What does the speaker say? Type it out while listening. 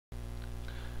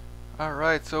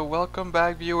Alright, so welcome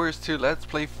back viewers to Let's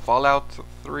Play Fallout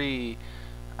 3.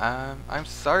 I'm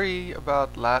sorry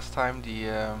about last time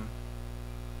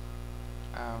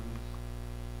um,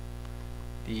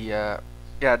 the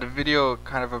video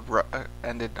kind of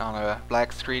ended on a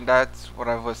black screen. That's what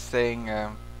I was saying,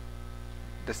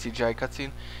 the CGI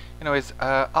cutscene. Anyways,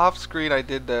 off screen I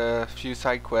did a few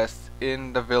side quests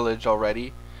in the village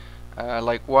already.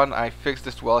 Like one, I fixed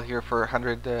this well here for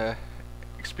 100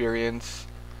 experience.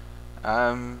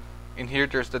 In here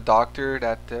there's the doctor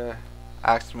that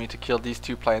asked me to kill these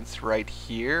two plants right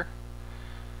here.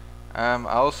 I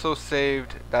also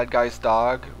saved that guy's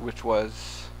dog, which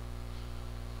was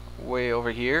way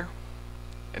over here,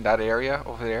 in that area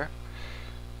over there.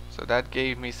 So that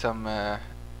gave me some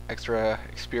extra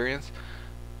experience.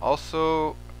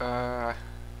 Also, I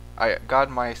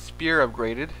got my spear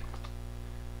upgraded.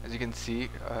 As you can see,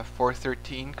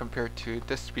 413 compared to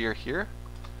this spear here,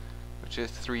 which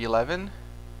is 311.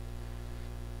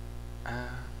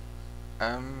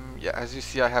 Yeah, as you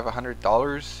see, I have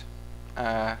 $100.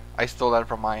 I stole that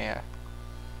from my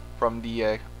from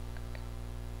the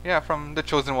from the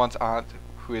Chosen One's aunt,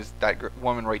 who is that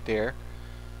woman right there.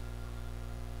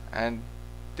 And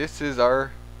this is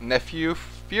our nephew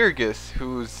Fergus,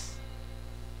 who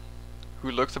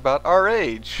looks about our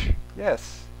age.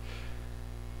 Yes,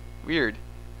 weird.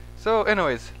 So,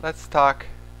 anyways, let's talk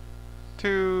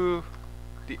to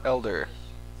the elder.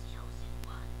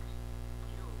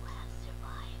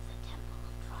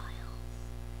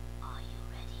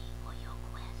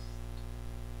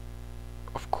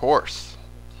 Of course.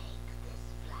 Take this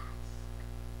flask.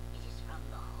 It is from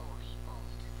the Holy Vault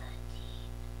 13.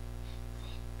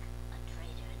 Vic, a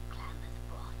trader in Klamath,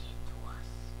 brought it to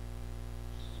us.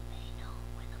 He may know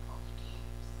where the vault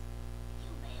is.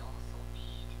 You may also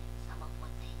need some of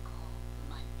what they call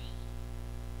money.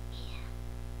 Here.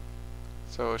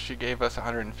 So she gave us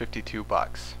 152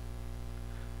 bucks.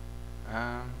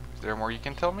 Is there more you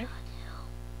can tell me?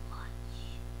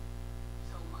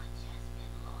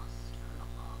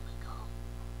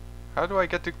 How do I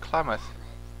get to Klamath?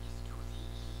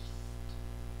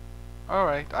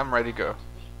 Alright, I'm ready to go.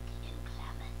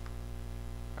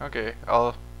 Okay,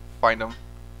 I'll find him,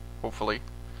 hopefully.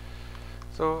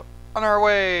 So, on our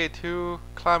way to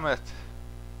Klamath.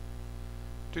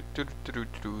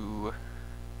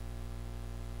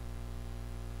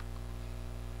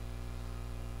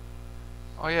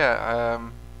 Oh yeah,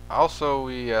 also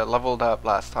we leveled up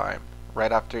last time,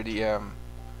 right after the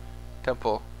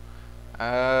temple.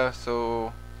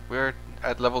 So we're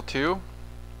at level 2.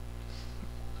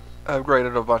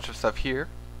 Upgraded a bunch of stuff here.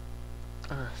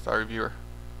 Sorry, viewer.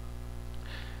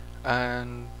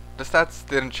 And the stats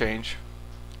didn't change,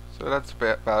 so that's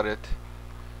about it.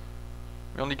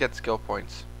 We only get skill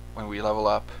points when we level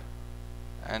up.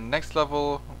 And next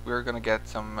level, we're gonna get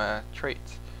some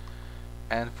traits.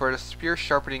 And for the spear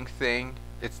sharpening thing,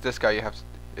 it's this guy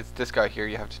here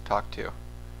you have to talk to.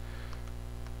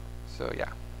 So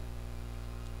yeah.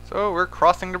 So we're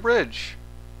crossing the bridge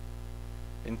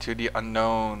into the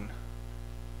unknown.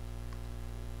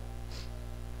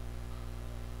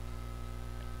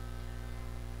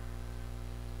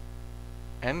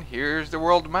 And here's the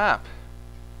world map.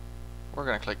 We're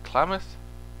gonna click Klamath,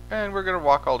 and we're gonna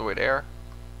walk all the way there,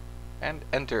 and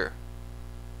enter.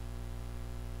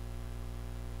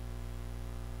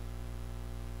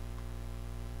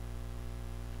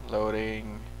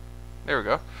 Loading. There we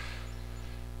go.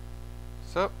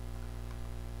 So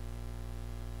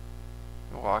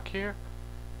walk here.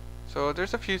 So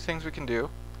there's a few things we can do.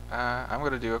 I'm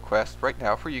gonna do a quest right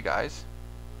now for you guys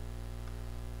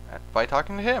by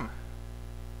talking to him.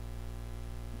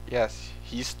 Yes,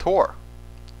 he's Tor.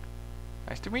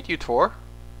 Nice to meet you, Tor.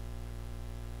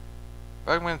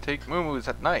 But I'm gonna take moo-moos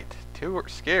at night. Tor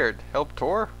scared. Help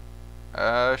Tor?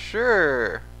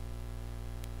 Sure.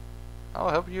 I'll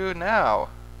help you now.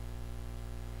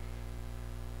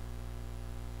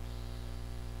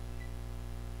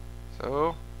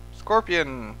 So,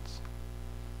 scorpions.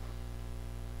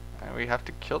 And we have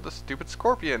to kill the stupid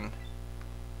scorpion.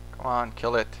 Come on,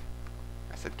 kill it.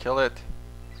 I said kill it.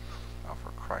 Oh,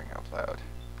 for crying out loud.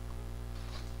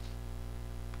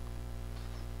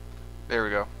 There we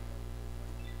go.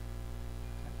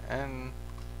 And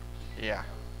yeah.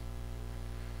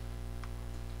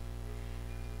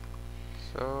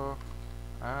 So,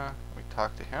 we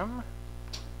talk to him.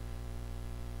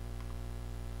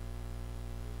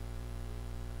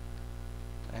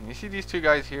 And you see these two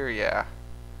guys here? Yeah.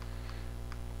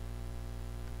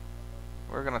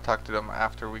 We're gonna talk to them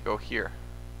after we go here.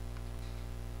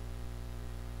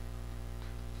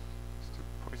 Stupid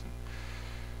poison.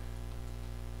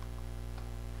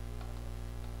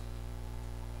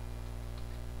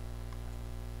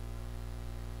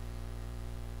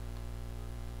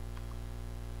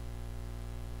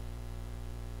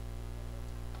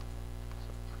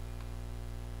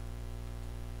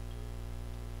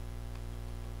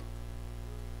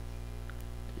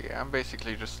 Yeah, I'm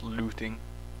basically just looting.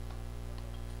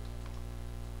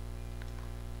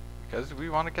 Because we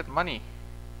want to get money.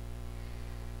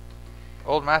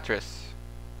 Old mattress.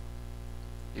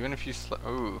 Even if you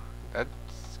ooh, that's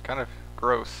kind of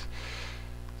gross.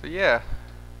 So yeah.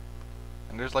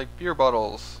 And there's like beer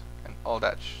bottles and all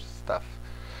that stuff.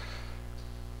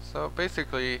 So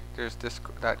basically, there's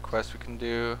that quest we can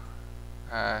do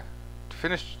to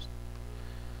finish.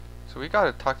 So we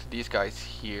gotta talk to these guys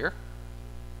here.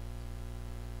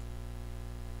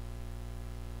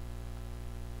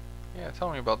 Yeah,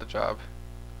 tell me about the job.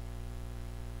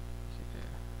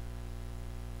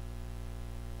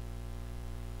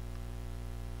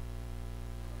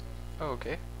 Oh,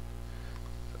 okay.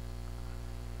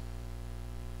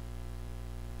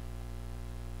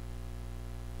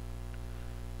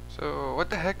 So what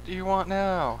the heck do you want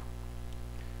now?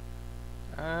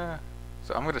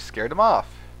 So I'm gonna scare them off.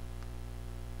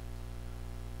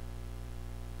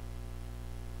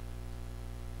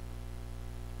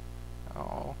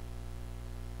 Oh.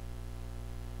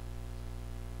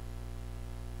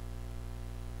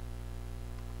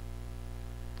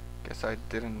 Guess I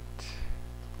didn't.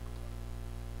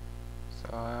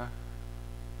 So,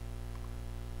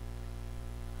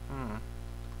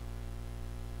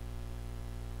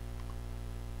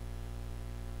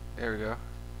 there we go.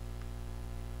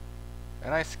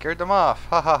 And I scared them off.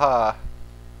 Ha ha ha.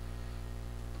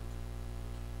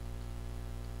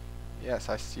 Yes,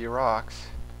 I see rocks.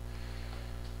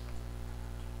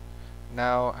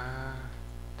 Now,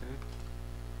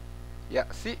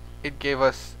 yeah, see? It gave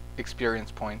us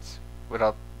experience points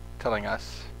without telling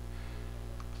us.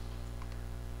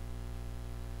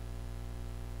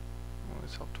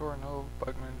 Saltor, no,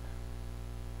 Bugman.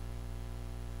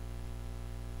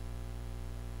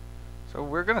 So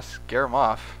we're gonna scare him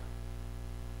off.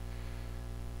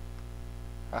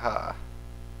 Haha.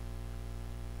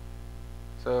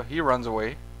 So he runs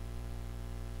away.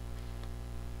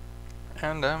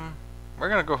 And we're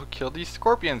gonna go kill these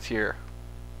scorpions here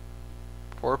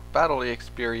for battle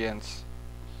experience.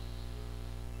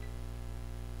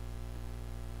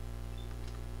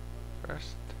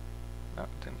 First, no, it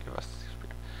didn't give us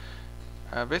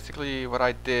experience. Basically, what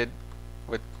I did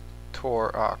with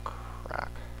Tor, oh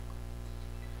crap.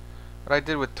 What I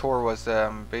did with Tor was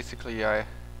basically I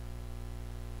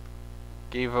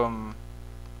gave him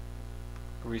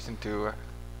a reason to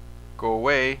go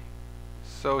away,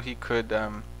 so he could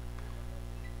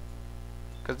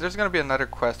because there's gonna be another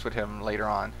quest with him later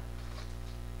on.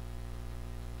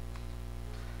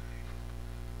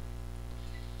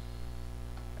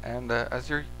 And as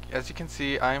you can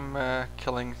see, I'm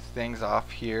killing things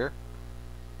off here.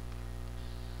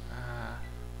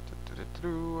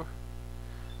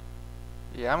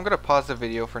 Yeah, I'm gonna pause the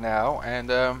video for now,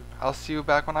 and I'll see you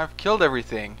back when I've killed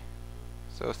everything.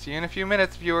 So see you in a few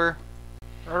minutes, viewer.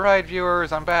 Alright,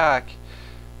 viewers, I'm back.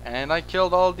 And I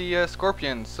killed all the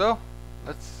scorpions, so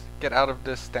let's get out of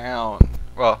this town.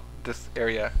 Well, this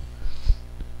area.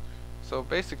 So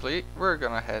basically, we're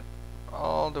gonna head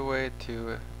all the way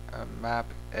to a map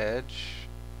edge.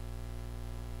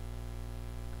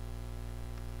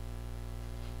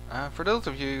 For those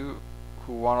of you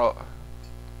who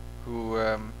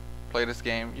play this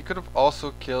game, you could have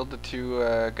also killed the two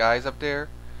guys up there.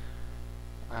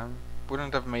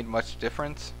 Wouldn't have made much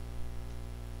difference.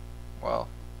 Well,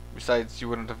 besides you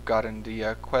wouldn't have gotten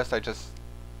the quest I just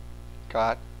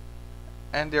got.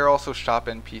 And they're also shop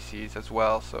NPCs as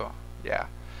well, so yeah.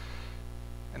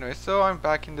 Anyway, so I'm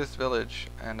back in this village,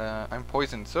 and I'm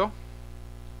poisoned, so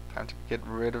time to get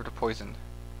rid of the poison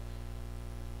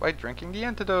by drinking the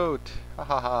antidote. Ha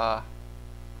ha ha.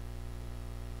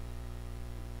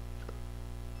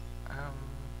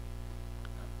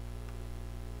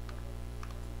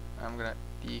 I'm gonna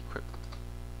de-equip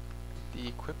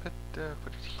it,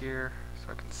 put it here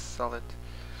so I can sell it.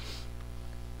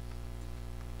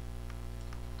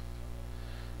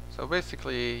 So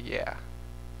basically, yeah.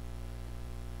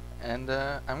 And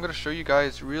I'm gonna show you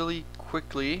guys really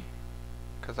quickly,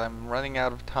 because I'm running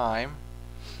out of time.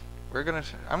 I'm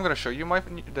gonna show you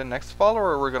the next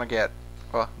follower we're gonna get.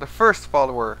 Well, the first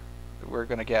follower that we're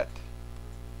gonna get.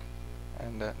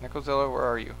 And Nicolzilla, where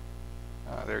are you?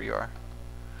 There you are.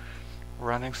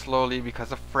 Running slowly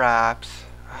because of fraps.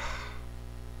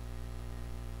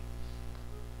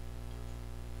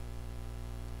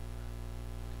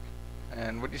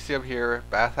 And what you see up here,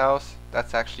 bathhouse,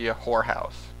 that's actually a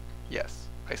whorehouse. Yes,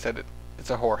 I said it. It's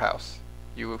a whorehouse.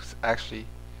 You actually...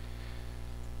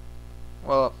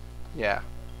 Well, yeah.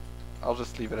 I'll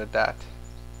just leave it at that.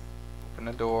 Open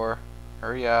the door.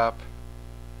 Hurry up.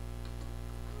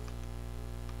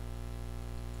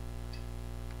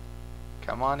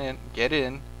 Come on in. Get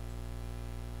in.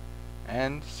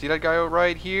 And see that guy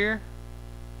right here?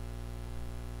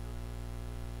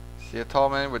 See a tall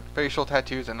man with facial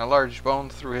tattoos and a large bone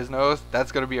through his nose?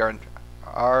 That's gonna be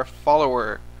our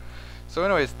follower. So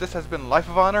anyways, this has been Life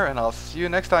of Honor, and I'll see you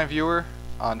next time, viewer,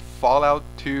 on Fallout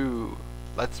 2.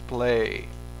 Let's play.